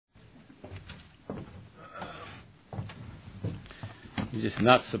You're just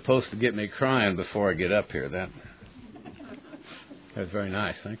not supposed to get me crying before I get up here. That's very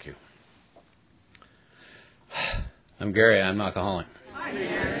nice. Thank you. I'm Gary. I'm an alcoholic. Hi,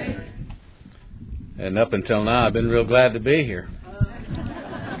 Gary. And up until now, I've been real glad to be here.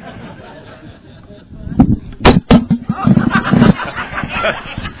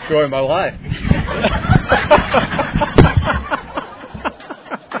 Story of my life.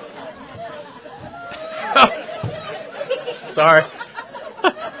 Sorry.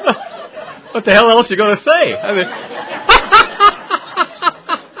 What the hell else are you going to say? I mean,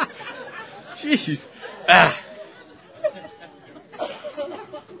 jeez.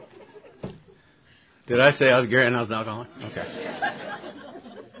 Did I say I was Gary and I was an alcoholic? Okay.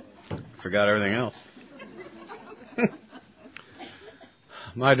 Forgot everything else.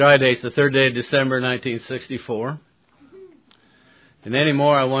 My dry date's the 3rd day of December, 1964. And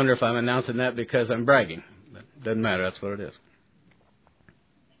anymore, I wonder if I'm announcing that because I'm bragging. But doesn't matter. That's what it is.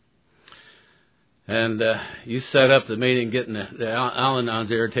 And you set up the meeting getting the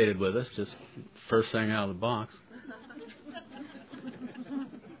Al-Anons irritated with us, just first thing out of the box.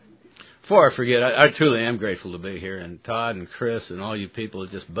 Before I forget, I truly am grateful to be here. And Todd and Chris and all you people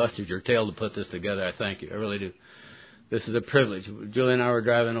that just busted your tail to put this together, I thank you. I really do. This is a privilege. Julie and I were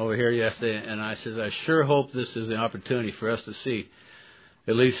driving over here yesterday, and I said, I sure hope this is an opportunity for us to see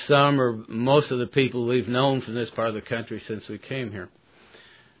at least some or most of the people we've known from this part of the country since we came here.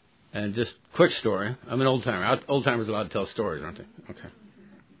 And just quick story. I'm an old timer. Old timers are allowed to tell stories, aren't they? Okay.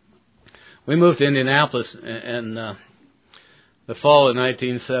 We moved to Indianapolis in the fall of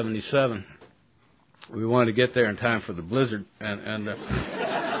 1977. We wanted to get there in time for the blizzard, and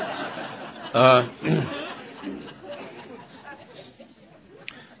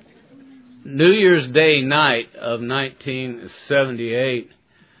New Year's Day night of 1978,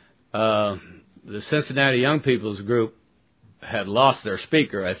 the Cincinnati Young People's Group had lost their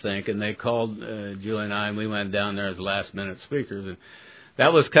speaker, I think, and they called Julie and I, and we went down there as last-minute speakers. And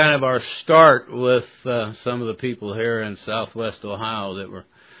that was kind of our start with some of the people here in Southwest Ohio that were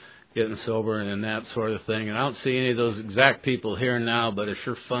getting sober and that sort of thing. And I don't see any of those exact people here now, but it's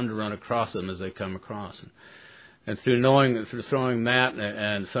sure fun to run across them as they come across. And through throwing Matt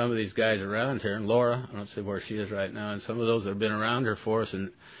and some of these guys around here, and Laura, I don't see where she is right now, and some of those that have been around here for us and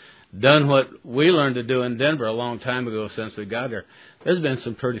done what we learned to do in Denver a long time ago since we got there, there's been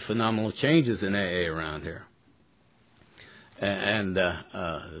some pretty phenomenal changes in AA around here. And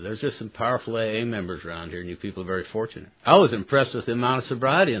there's just some powerful AA members around here, and you people are very fortunate. I was impressed with the amount of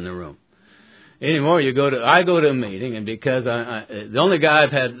sobriety in the room. Anymore, I go to a meeting, and because the only guy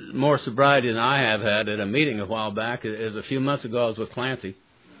I've had more sobriety than I have had at a meeting a while back is a few months ago I was with Clancy.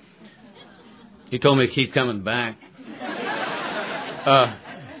 He told me to keep coming back.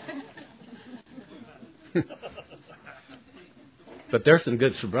 But there's some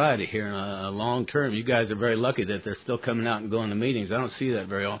good sobriety here in a long term. You guys are very lucky that they're still coming out and going to meetings. I don't see that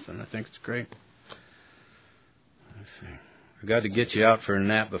very often. I think it's great. Let's see. I got to get you out for a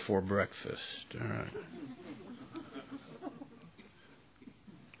nap before breakfast. All right.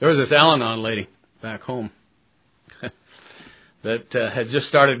 There was this Al-Anon lady back home that had just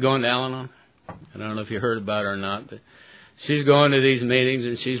started going to Al-Anon. I don't know if you heard about her or not, but she's going to these meetings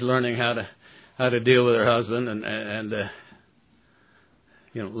and she's learning how to deal with her husband and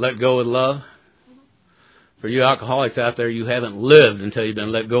let go with love. For you alcoholics out there, you haven't lived until you've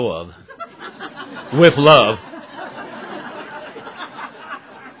been let go of with love.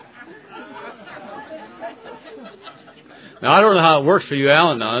 Now, I don't know how it works for you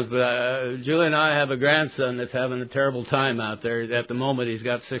Al-Anons, but Julie and I have a grandson that's having a terrible time out there. At the moment, he's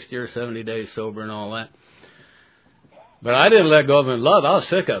got 60 or 70 days sober and all that. But I didn't let go of him in love. I was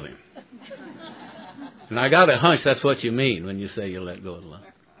sick of him. And I got a hunch that's what you mean when you say you let go of love.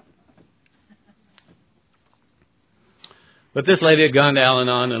 But this lady had gone to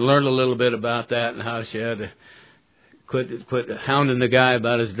Al-Anon and learned a little bit about that and how she had to quit hounding the guy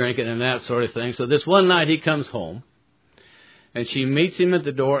about his drinking and that sort of thing. So this one night he comes home. And she meets him at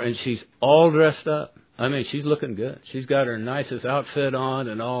the door, and she's all dressed up. I mean, she's looking good. She's got her nicest outfit on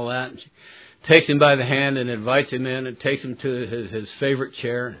and all that. And she takes him by the hand and invites him in and takes him to his favorite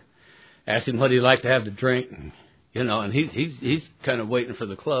chair. Asks him what he'd like to have to drink. And he's kind of waiting for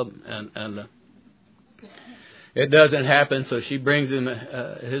the club. And it doesn't happen, so she brings him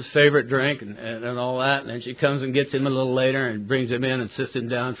his favorite drink and all that. And then she comes and gets him a little later and brings him in and sits him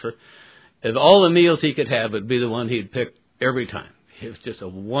down for... Of all the meals he could have, would be the one he'd pick every time. It was just a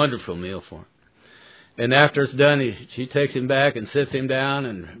wonderful meal for him. And after it's done, she takes him back and sits him down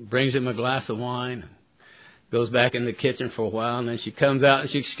and brings him a glass of wine. Goes back in the kitchen for a while, and then she comes out and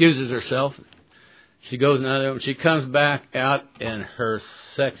she excuses herself. She goes in another room. She comes back out in her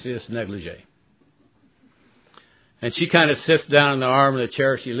sexiest negligee. And she kind of sits down in the arm of the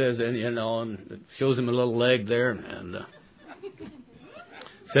chair she lives in, and shows him a little leg there and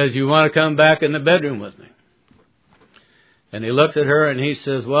says, "You want to come back in the bedroom with me?" And he looks at her and he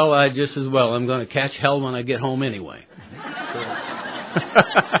says, "Well, I just as well. I'm going to catch hell when I get home anyway."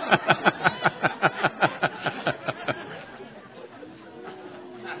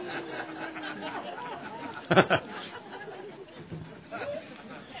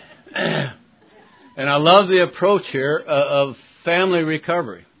 And I love the approach here of family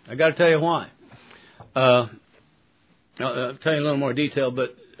recovery. I got to tell you why. I'll tell you a little more detail,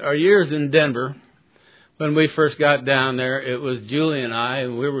 but our years in Denver, when we first got down there, it was Julie and I,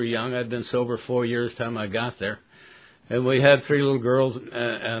 and we were young. I'd been sober 4 years time I got there. And we had 3 little girls,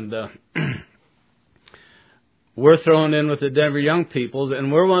 and we're thrown in with the Denver young people,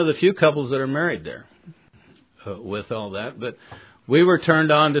 and we're one of the few couples that are married there with all that. But we were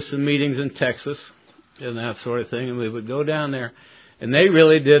turned on to some meetings in Texas and that sort of thing, and we would go down there. And they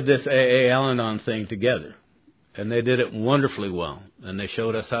really did this AA Al-Anon thing together. And they did it wonderfully well. And they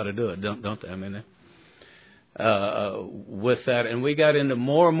showed us how to do it, don't they? I mean, with that. And we got into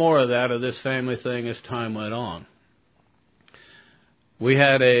more and more of that, of this family thing, as time went on. We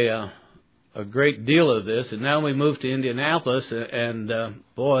had a great deal of this, and now we moved to Indianapolis, and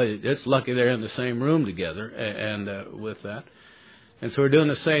boy, it's lucky they're in the same room together, and with that. And so we're doing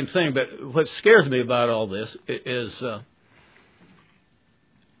the same thing. But what scares me about all this is a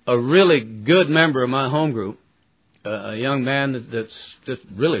really good member of my home group, a young man that's just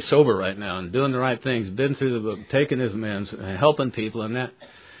really sober right now and doing the right things, been through the book, taking his meds, helping people, and that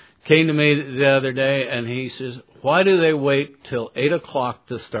came to me the other day, and he says, "Why do they wait till 8 o'clock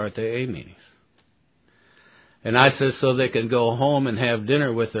to start the AA meetings?" And I said, "So they can go home and have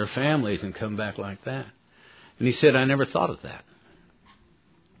dinner with their families and come back like that." And he said, "I never thought of that."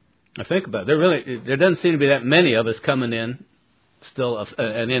 I think about it. There doesn't seem to be that many of us coming in, still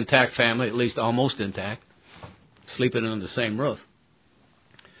an intact family, at least almost intact, sleeping under the same roof.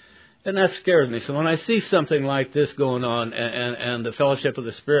 And that scares me. So when I see something like this going on, and the Fellowship of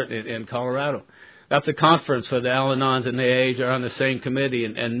the Spirit in Colorado, that's a conference where the Al-Anons and the AAs are on the same committee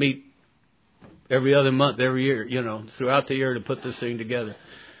and meet every other month, every year, throughout the year to put this thing together.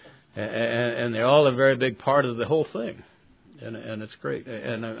 And they're all a very big part of the whole thing. And it's great.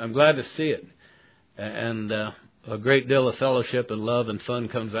 And I'm glad to see it. And a great deal of fellowship and love and fun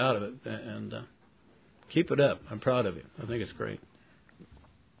comes out of it. And keep it up. I'm proud of you. I think it's great.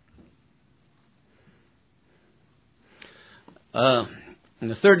 On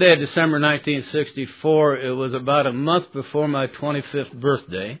the 3rd day of December 1964, it was about a month before my 25th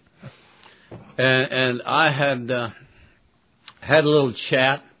birthday. And I had had a little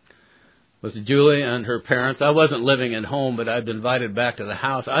chat with Julie and her parents. I wasn't living at home, but I'd been invited back to the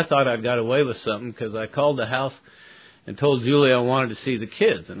house. I thought I'd got away with something because I called the house and told Julie I wanted to see the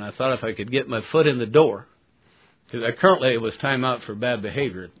kids. And I thought if I could get my foot in the door, because currently it was time out for bad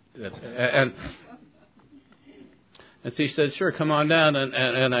behavior. And she said, "Sure, come on down."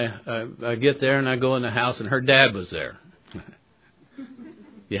 And I get there and I go in the house, and her dad was there.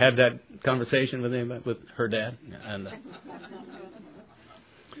 You had that conversation with him, with her dad?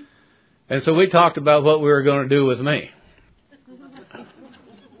 And so we talked about what we were going to do with me.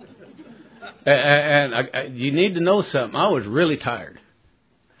 And you need to know something. I was really tired.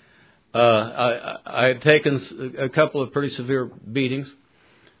 I had taken a couple of pretty severe beatings.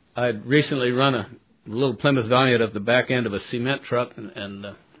 I'd recently run a little Plymouth Valiant up the back end of a cement truck,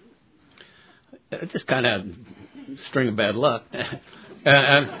 and it just kind of a string of bad luck.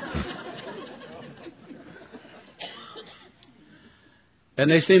 And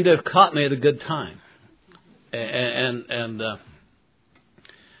they seemed to have caught me at a good time. And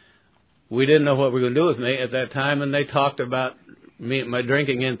we didn't know what we were going to do with me at that time, and they talked about me, my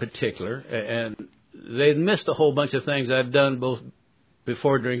drinking in particular, and they'd missed a whole bunch of things I'd done both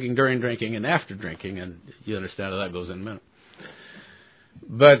before drinking, during drinking, and after drinking, and you understand how that goes in a minute.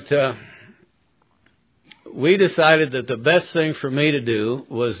 But we decided that the best thing for me to do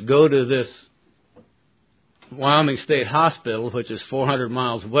was go to this Wyoming State Hospital, which is 400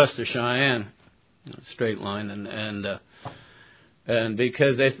 miles west of Cheyenne, straight line, and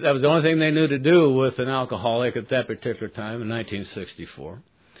because that was the only thing they knew to do with an alcoholic at that particular time in 1964,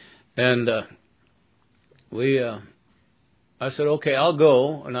 and I said, "Okay, I'll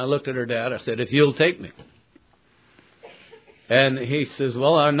go." And I looked at her dad. I said, "If you'll take me." And he says,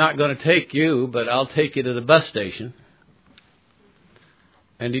 "Well, I'm not going to take you, but I'll take you to the bus station."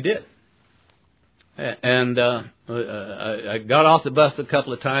 And he did. And I got off the bus a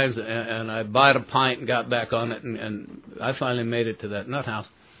couple of times, and I bought a pint and got back on it, and I finally made it to that nut house.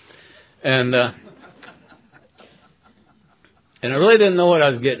 And I really didn't know what I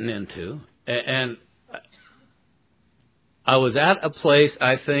was getting into. And I was at a place,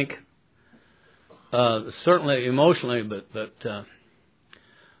 I think, certainly emotionally, but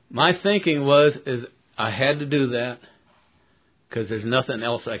my thinking is I had to do that because there's nothing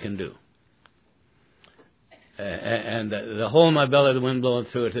else I can do. And the hole in my belly, the wind blowing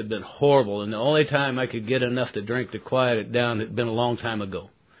through it, had been horrible. And the only time I could get enough to drink to quiet it down had been a long time ago.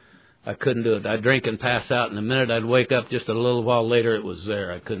 I couldn't do it. I'd drink and pass out, and the minute I'd wake up just a little while later, it was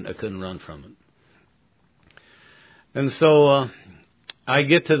there. I couldn't run from it. And so I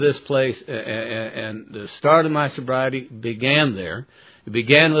get to this place, and the start of my sobriety began there. It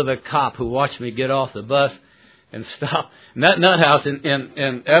began with a cop who watched me get off the bus and stop. And that nut house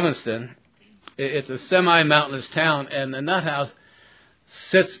in Evanston, it's a semi-mountainous town, and the nut house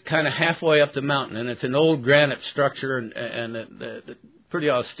sits kind of halfway up the mountain, and it's an old granite structure, and it's pretty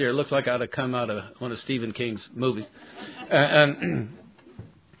austere. It looks like it ought to come out of one of Stephen King's movies. And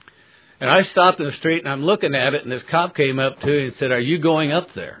I stopped in the street, and I'm looking at it, and this cop came up to me and said, "Are you going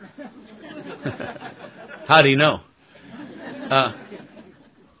up there?" How do you know?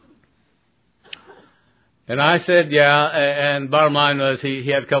 And I said, yeah, and bottom line was he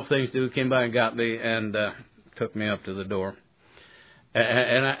had a couple things to do, came by and got me, and took me up to the door.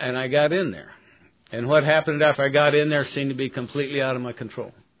 And I got in there. And what happened after I got in there seemed to be completely out of my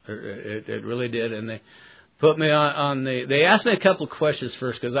control. It really did. And they put me on they asked me a couple of questions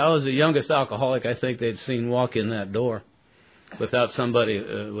first, because I was the youngest alcoholic I think they'd seen walk in that door without somebody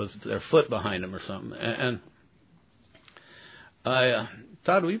with their foot behind them or something. And I,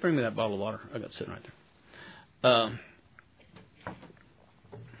 Todd, will you bring me that bottle of water? I got it sitting right there.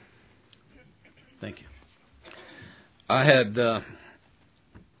 Thank you. I had.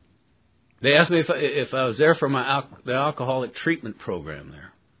 They asked me if I was there for the alcoholic treatment program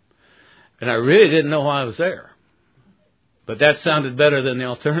there, and I really didn't know why I was there, but that sounded better than the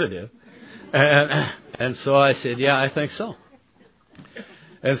alternative, and so I said, yeah, I think so.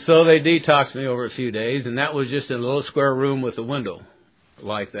 And so they detoxed me over a few days, and that was just in a little square room with a window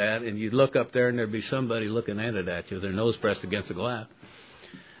like that, and you'd look up there and there'd be somebody looking at you with their nose pressed against the glass.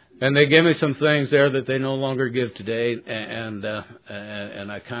 And they gave me some things there that they no longer give today, and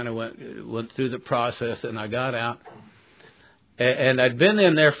I kind of went through the process, and I got out. And I'd been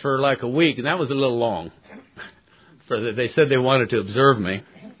in there for like a week, and that was a little long. They said they wanted to observe me.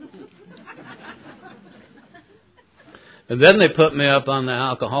 And then they put me up on the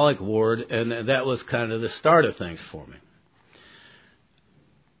alcoholic ward, and that was kind of the start of things for me.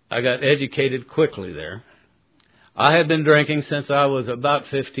 I got educated quickly there. I had been drinking since I was about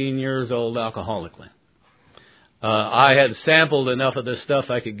 15 years old alcoholically. I had sampled enough of the stuff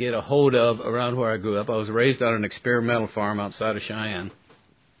I could get a hold of around where I grew up. I was raised on an experimental farm outside of Cheyenne.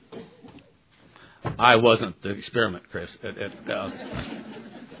 I wasn't the experiment, Chris.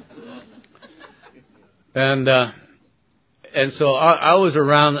 And so I was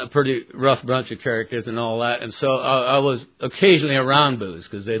around a pretty rough bunch of characters and all that. And so I was occasionally around booze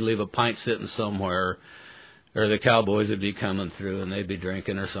because they'd leave a pint sitting somewhere, or the cowboys would be coming through and they'd be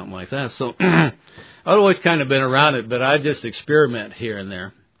drinking or something like that. So I'd always kind of been around it, but I just experiment here and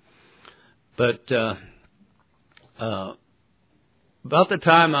there. But about the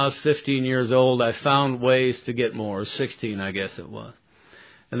time I was 15 years old, I found ways to get more, 16 I guess it was.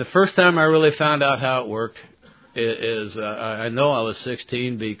 And the first time I really found out how it worked is I know I was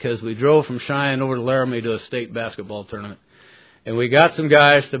 16 because we drove from Cheyenne over to Laramie to a state basketball tournament. And we got some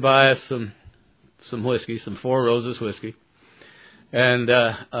guys to buy us some whiskey, some Four Roses whiskey. And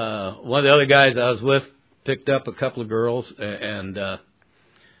one of the other guys I was with picked up a couple of girls, and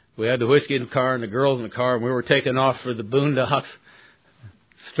we had the whiskey in the car and the girls in the car, and we were taking off for the Boondocks.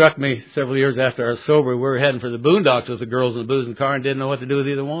 Struck me several years after I was sober, we were heading for the Boondocks with the girls and the booze in the car and didn't know what to do with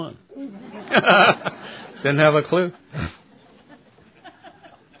either one. Didn't have a clue.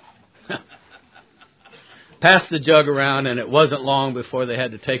 Passed the jug around, and it wasn't long before they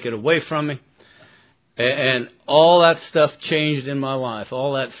had to take it away from me. And all that stuff changed in my life.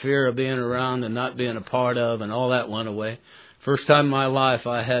 All that fear of being around and not being a part of, and all that went away. First time in my life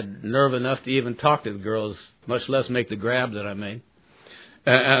I had nerve enough to even talk to the girls, much less make the grab that I made.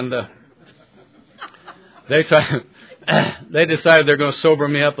 And they decided they're going to sober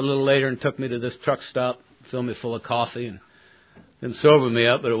me up a little later and took me to this truck stop, filled me full of coffee, and didn't sober me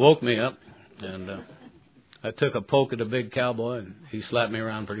up, but it woke me up. And I took a poke at a big cowboy, and he slapped me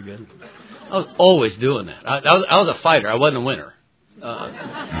around pretty good. I was always doing that. I was a fighter. I wasn't a winner.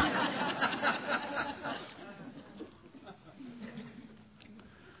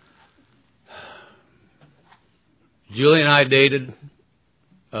 Julie and I dated,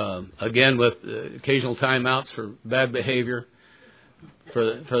 again with occasional timeouts for bad behavior,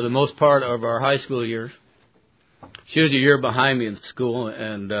 for the most part of our high school years. She was a year behind me in school,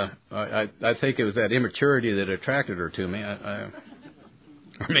 and I think it was that immaturity that attracted her to me. Or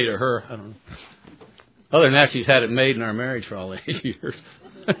me to her, I don't know. Other than that, she's had it made in our marriage for all these years.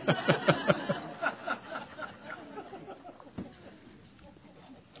 I'll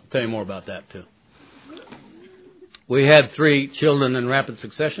tell you more about that, too. We had 3 children in rapid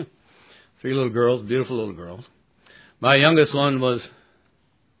succession. 3 little girls, beautiful little girls. My youngest one was,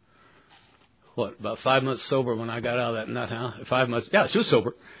 about 5 months sober when I got out of that nut house? 5 months, yeah, she was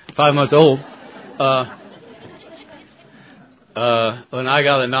sober. 5 months old. When I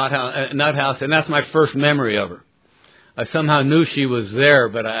got out of the nut house, and that's my first memory of her. I somehow knew she was there,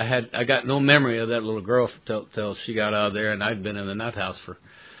 but I got no memory of that little girl till she got out of there, and I'd been in the nut house for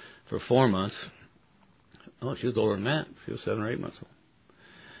 4 months. Oh, she was older than that. She was 7 or 8 months old.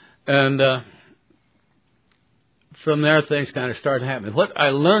 And from there, things kind of started happening. What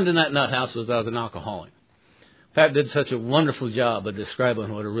I learned in that nut house was I was an alcoholic. Pat did such a wonderful job of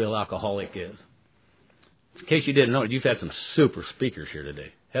describing what a real alcoholic is. In case you didn't know it, you've had some super speakers here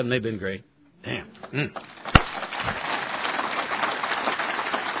today. Haven't they been great? Damn.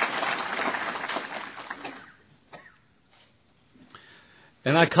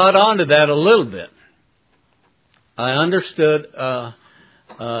 And I caught on to that a little bit. I understood that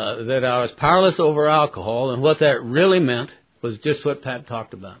I was powerless over alcohol, and what that really meant was just what Pat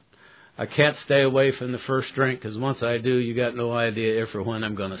talked about. I can't stay away from the first drink, because once I do, you got no idea if or when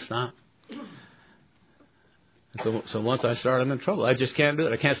I'm going to stop. So once I start, I'm in trouble. I just can't do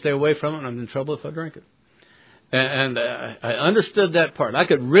it. I can't stay away from it, and I'm in trouble if I drink it. And I understood that part. I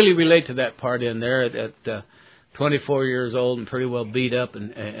could really relate to that part in there at 24 years old and pretty well beat up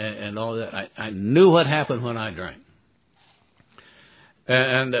and all that. I knew what happened when I drank.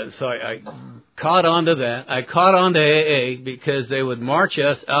 And so I caught on to that. I caught on to AA because they would march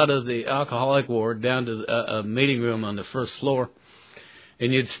us out of the alcoholic ward down to a meeting room on the first floor.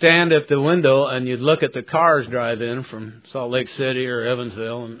 And you'd stand at the window and you'd look at the cars drive in from Salt Lake City or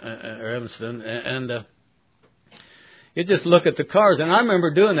Evansville or Evanston, and you'd just look at the cars. And I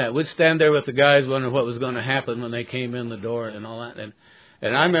remember doing that. We'd stand there with the guys wondering what was going to happen when they came in the door and all that.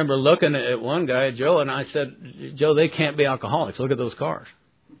 And I remember looking at one guy, Joe, and I said, Joe, they can't be alcoholics. Look at those cars.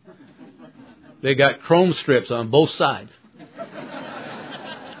 They got chrome strips on both sides.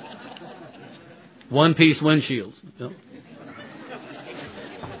 One-piece windshields. You know?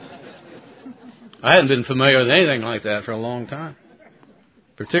 I hadn't been familiar with anything like that for a long time.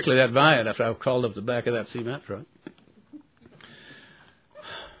 Particularly that Viad after I crawled up the back of that cement truck.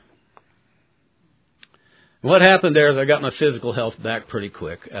 What happened there is I got my physical health back pretty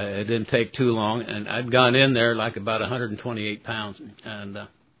quick. It didn't take too long, and I'd gone in there like about 128 pounds. And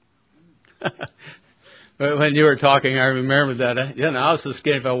when you were talking, I remembered that. I was so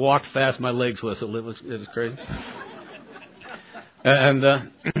skinny. If I walked fast, my legs whistled. It was crazy.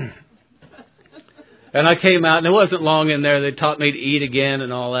 And I came out, and it wasn't long in there. They taught me to eat again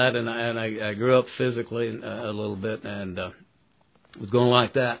and all that, and I grew up physically a little bit, and was going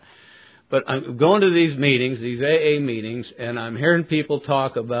like that. But I'm going to these meetings, these AA meetings, and I'm hearing people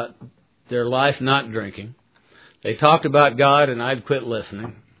talk about their life not drinking. They talked about God, and I'd quit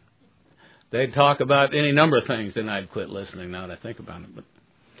listening. They'd talk about any number of things, and I'd quit listening now that I think about it.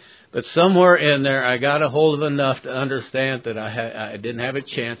 But somewhere in there, I got a hold of enough to understand that I didn't have a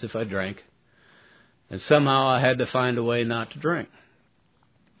chance if I drank. And somehow I had to find a way not to drink.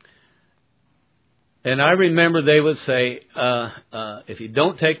 And I remember they would say, if you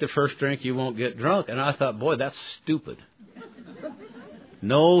don't take the first drink, you won't get drunk. And I thought, boy, that's stupid.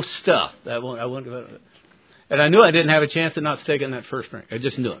 No stuff. I wouldn't. And I knew I didn't have a chance of not taking that first drink. I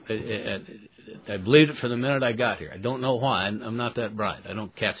just knew it. I believed it from the minute I got here. I don't know why. I'm not that bright. I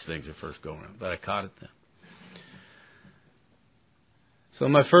don't catch things at first go around, but I caught it then. So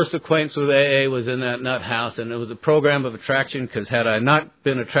my first acquaintance with AA was in that nut house, and it was a program of attraction, because had I not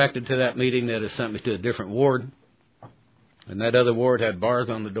been attracted to that meeting, they'd have sent me to a different ward. And that other ward had bars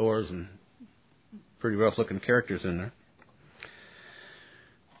on the doors and pretty rough-looking characters in there.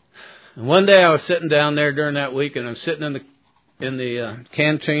 And one day I was sitting down there during that week, and I'm sitting in the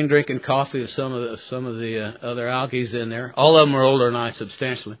canteen drinking coffee with some of the other alkies in there. All of them were older than I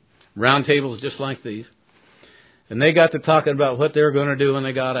substantially. Round tables just like these. And they got to talking about what they were going to do when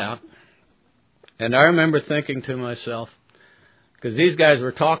they got out. And I remember thinking to myself, because these guys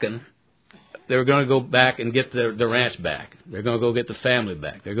were talking, they were going to go back and get the ranch back. They're going to go get the family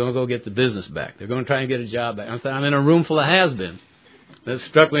back. They're going to go get the business back. They're going to try and get a job back. I thought, I'm in a room full of has-beens. It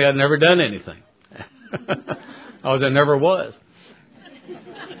struck me I'd never done anything. I never was.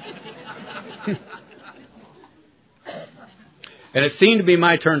 And it seemed to be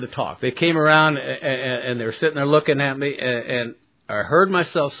my turn to talk. They came around and they were sitting there looking at me, and I heard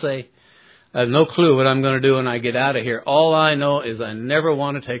myself say, I have no clue what I'm going to do when I get out of here. All I know is I never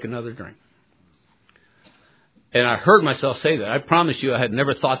want to take another drink. And I heard myself say that. I promise you I had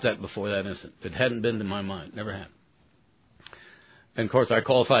never thought that before that instant. It hadn't been to my mind. Never had. And, of course, I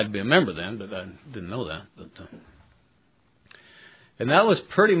qualified to be a member then, but I didn't know that. And that was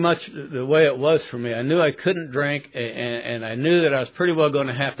pretty much the way it was for me. I knew I couldn't drink, and I knew that I was pretty well going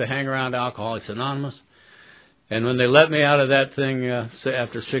to have to hang around Alcoholics Anonymous. And when they let me out of that thing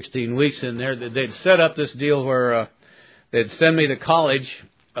after 16 weeks in there, they'd set up this deal where they'd send me to college.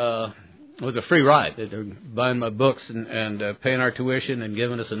 It was a free ride. They were buying my books and paying our tuition and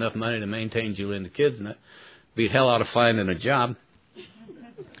giving us enough money to maintain Julie and the kids. And it beat hell out of finding a job.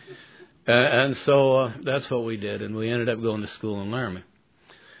 And so that's what we did, and we ended up going to school in Laramie.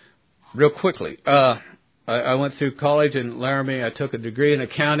 Real quickly, I went through college in Laramie. I took a degree in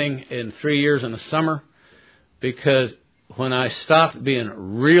accounting in 3 years in the summer, because when I stopped being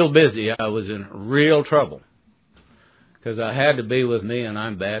real busy, I was in real trouble, because I had to be with me, and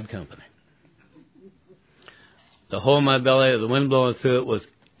I'm bad company. The hole in my belly, the wind blowing through it, was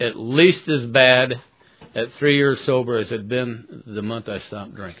at least as bad at 3 years sober as it had been the month I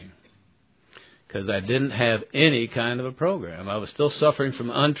stopped drinking. Because I didn't have any kind of a program. I was still suffering from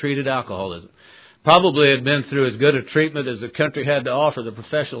untreated alcoholism. Probably had been through as good a treatment as the country had to offer, the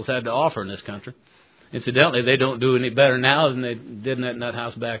professionals had to offer in this country. Incidentally, they don't do any better now than they did in that nut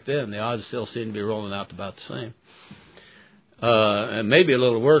house back then. The odds still seem to be rolling out about the same. And maybe a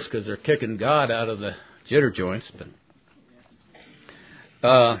little worse because they're kicking God out of the jitter joints.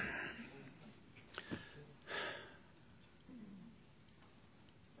 But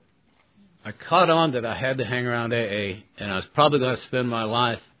I caught on that I had to hang around AA, and I was probably going to spend my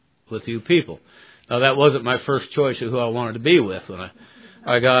life with you people. Now, that wasn't my first choice of who I wanted to be with when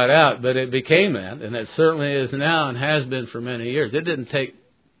I got out, but it became that, and it certainly is now and has been for many years. It didn't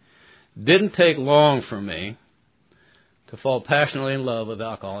take long for me to fall passionately in love with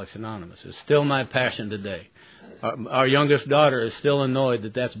Alcoholics Anonymous. It's still my passion today. Our youngest daughter is still annoyed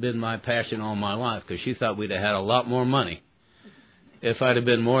that that's been my passion all my life, because she thought we'd have had a lot more money if I'd have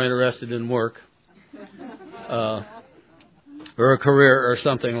been more interested in work or a career or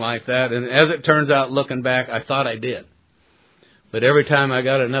something like that. And as it turns out, looking back, I thought I did. But every time I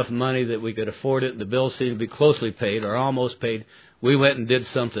got enough money that we could afford it, the bills seemed to be closely paid or almost paid, we went and did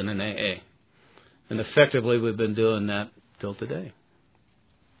something in AA. And effectively, we've been doing that till today,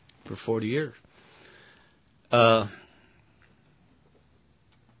 for 40 years.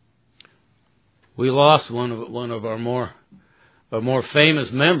 We lost one of our more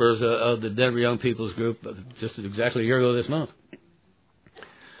famous members of the Denver Young People's Group just exactly a year ago this month.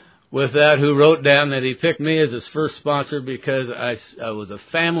 With that, who wrote down that he picked me as his first sponsor because I was a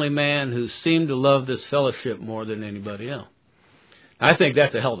family man who seemed to love this fellowship more than anybody else. I think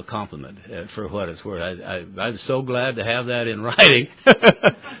that's a hell of a compliment for what it's worth. I'm so glad to have that in writing.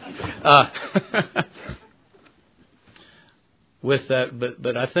 With that,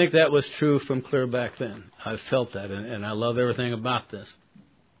 but I think that was true from clear back then. I felt that, and I love everything about this.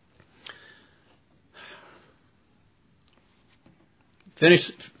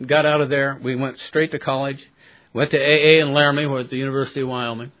 Finished, got out of there. We went straight to college. Went to AA in Laramie, we're at the University of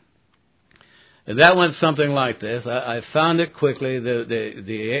Wyoming. And that went something like this. I found it quickly.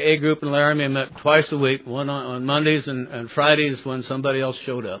 The AA group in Laramie met twice a week, one on Mondays and Fridays when somebody else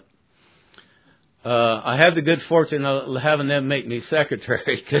showed up. I had the good fortune of having them make me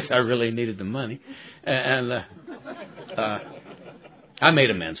secretary because I really needed the money. And I made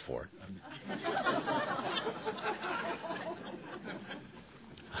amends for it.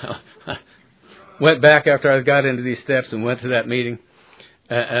 Went back after I got into these steps and went to that meeting.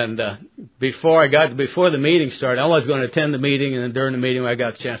 And before the meeting started, I was going to attend the meeting, and then during the meeting when I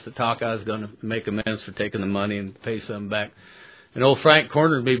got a chance to talk, I was going to make amends for taking the money and pay some back. And old Frank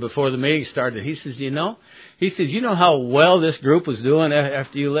cornered me before the meeting started. He says, you know how well this group was doing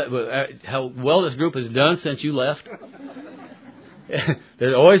after you left, how well this group has done since you left?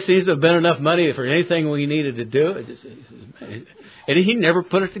 There always seems to have been enough money for anything we needed to do. And he never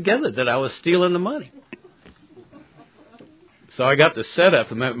put it together that I was stealing the money. So I got the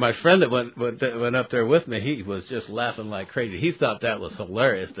setup. And my friend that went up there with me, he was just laughing like crazy. He thought that was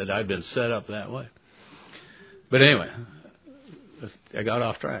hilarious that I'd been set up that way. But anyway, I got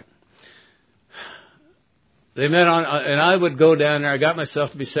off track. They met and I would go down there. I got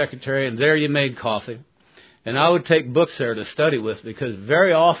myself to be secretary, and there you made coffee. And I would take books there to study with, because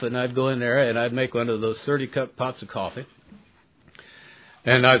very often I'd go in there and I'd make one of those 30-cup pots of coffee.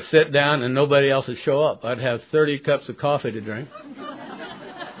 And I'd sit down and nobody else would show up. I'd have 30 cups of coffee to drink.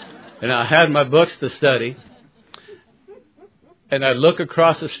 And I had my books to study. And I'd look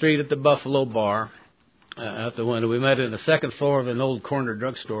across the street at the Buffalo Bar out the window. We met in the second floor of an old corner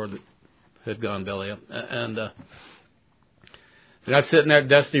drugstore that had gone belly up. And I'd sit in that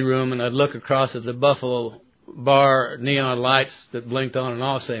dusty room and I'd look across at the Buffalo Bar neon lights that blinked on and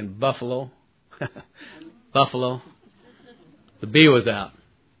off saying, Buffalo, Buffalo. The B was out.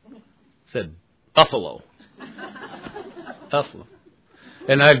 It said, Buffalo. Buffalo.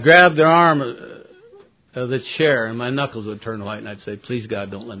 And I'd grab their arm of the chair and my knuckles would turn white and I'd say, please God,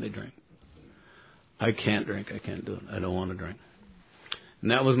 don't let me drink. I can't drink. I can't do it. I don't want to drink. And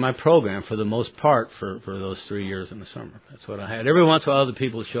that was my program for the most part for those 3 years in the summer. That's what I had. Every once in a while other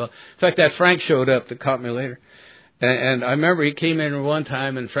people would show up. In fact, that Frank showed up that caught me later. And I remember he came in one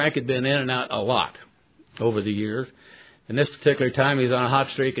time and Frank had been in and out a lot over the years. And this particular time he was on a hot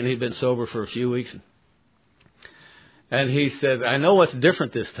streak and he'd been sober for a few weeks. And he said, I know what's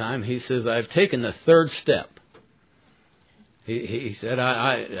different this time. He says, I've taken the third step. He said,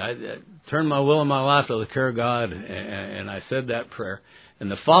 I turned my will and my life to the care of God, and I said that prayer.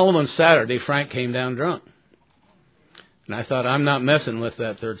 And the following Saturday, Frank came down drunk. And I thought, I'm not messing with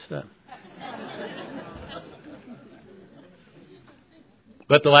that third step.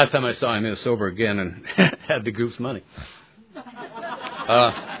 But the last time I saw him, he was sober again and had the group's money.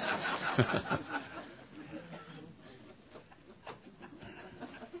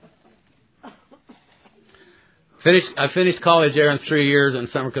 I finished college there in 3 years in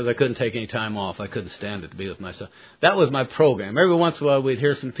summer because I couldn't take any time off. I couldn't stand it to be with myself. That was my program. Every once in a while we'd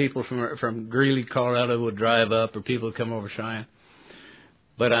hear some people from Greeley, Colorado would drive up, or people would come over Cheyenne.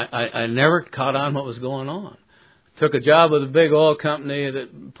 But I never caught on what was going on. Took a job with a big oil company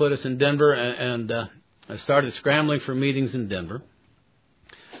that put us in Denver, and I started scrambling for meetings in Denver.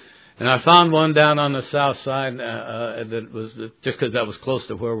 And I found one down on the south side that was just because that was close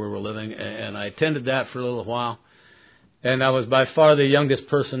to where we were living, and I attended that for a little while. And I was by far the youngest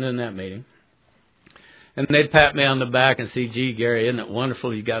person in that meeting. And they'd pat me on the back and say, gee, Gary, isn't it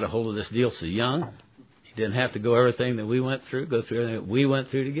wonderful you got a hold of this deal so young? You didn't have to go everything that we went through, go through everything that we went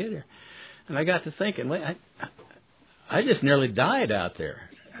through to get here. And I got to thinking, wait, I just nearly died out there.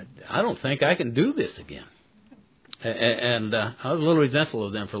 I don't think I can do this again. And I was a little resentful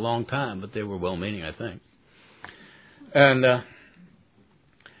of them for a long time, but they were well-meaning, I think. And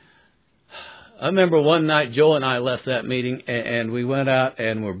I remember one night Joe and I left that meeting, and we went out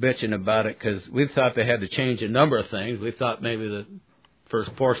and were bitching about it because we thought they had to change a number of things. We thought maybe the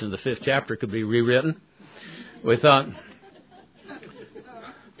first portion of the 5th chapter could be rewritten. We thought...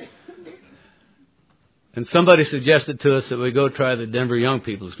 And somebody suggested to us that we go try the Denver Young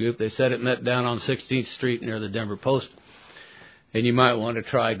People's Group. They said it met down on 16th Street near the Denver Post. And you might want to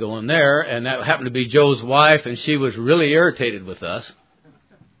try going there. And that happened to be Joe's wife, and she was really irritated with us.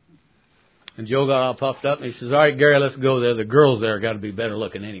 And Joe got all puffed up, and he says, all right, Gary, let's go there. The girls there got to be better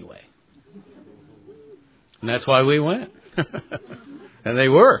looking anyway. And that's why we went. And they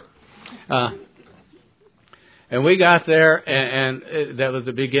were. And we got there, and that was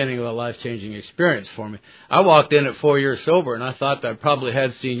the beginning of a life-changing experience for me. I walked in at 4 years sober, and I thought I probably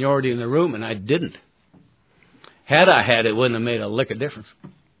had seniority in the room, and I didn't. Had I had, it wouldn't have made a lick of difference.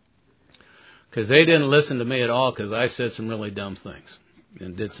 Because they didn't listen to me at all, because I said some really dumb things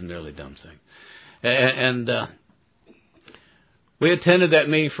and did some really dumb things. And we attended that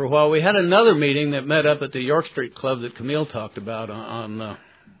meeting for a while. We had another meeting that met up at the York Street Club that Camille talked about on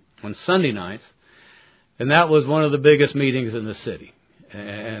Sunday nights. And that was one of the biggest meetings in the city.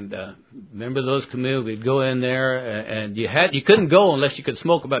 And remember those, Camille? We'd go in there, and you couldn't go unless you could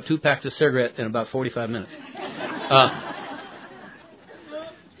smoke about 2 packs of cigarettes in about 45 minutes.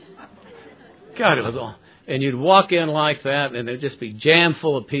 God, it was all. And you'd walk in like that, and it'd just be jam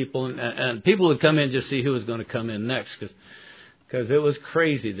full of people, and people would come in just to see who was going to come in next, because it was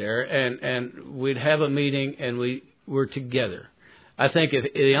crazy there. And we'd have a meeting, and we were together. I think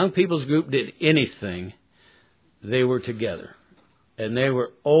if the Young People's Group did anything, they were together. And they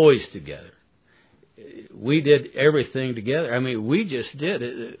were always together. We did everything together. I mean, we just did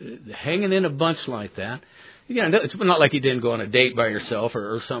it. Hanging in a bunch like that. You know, it's not like you didn't go on a date by yourself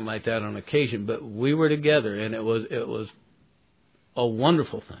or something like that on occasion, but we were together, and it was a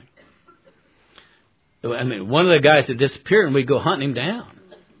wonderful thing. I mean, one of the guys had disappeared, and we'd go hunting him down.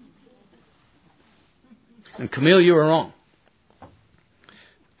 And Camille, you were wrong.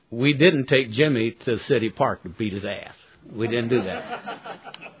 We didn't take Jimmy to the city park to beat his ass. We didn't do that.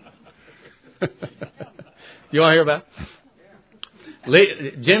 You want to hear about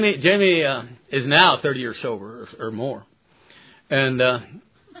it? Jimmy is now 30 years sober or more. And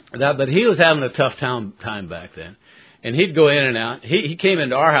but he was having a tough time back then. And he'd go in and out. He came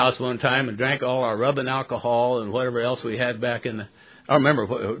into our house one time and drank all our rubbing alcohol and whatever else we had back in the... I don't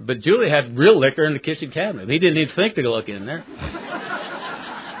remember, but Julie had real liquor in the kitchen cabinet. He didn't even think to go look in there.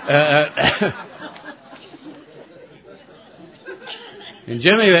 And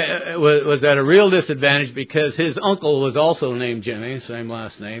Jimmy was at a real disadvantage because his uncle was also named Jimmy, same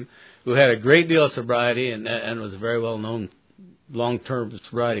last name, who had a great deal of sobriety and was a very well-known long-term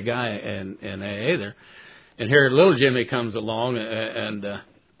sobriety guy in AA there. And here little Jimmy comes along and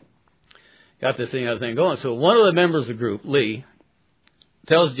got this other thing going. So one of the members of the group, Lee,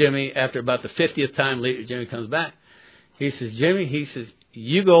 tells Jimmy after about the 50th time Jimmy comes back, he says, Jimmy,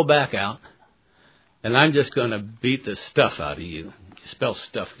 you go back out and I'm just going to beat the stuff out of you. You spell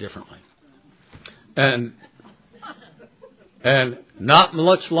stuff differently. And not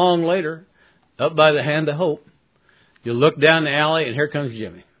much long later, up by the Hand of Hope, you look down the alley and here comes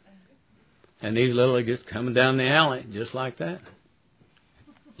Jimmy. And he's literally just coming down the alley just like that.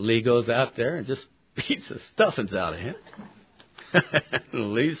 Lee goes out there and just beats the stuffings out of him.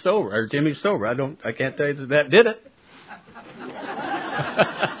 Lee's sober, or Jimmy's sober. I can't tell you that did it.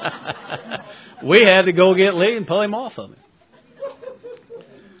 We had to go get Lee and pull him off of him.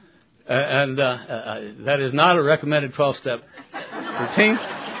 That is not a recommended 12-step routine.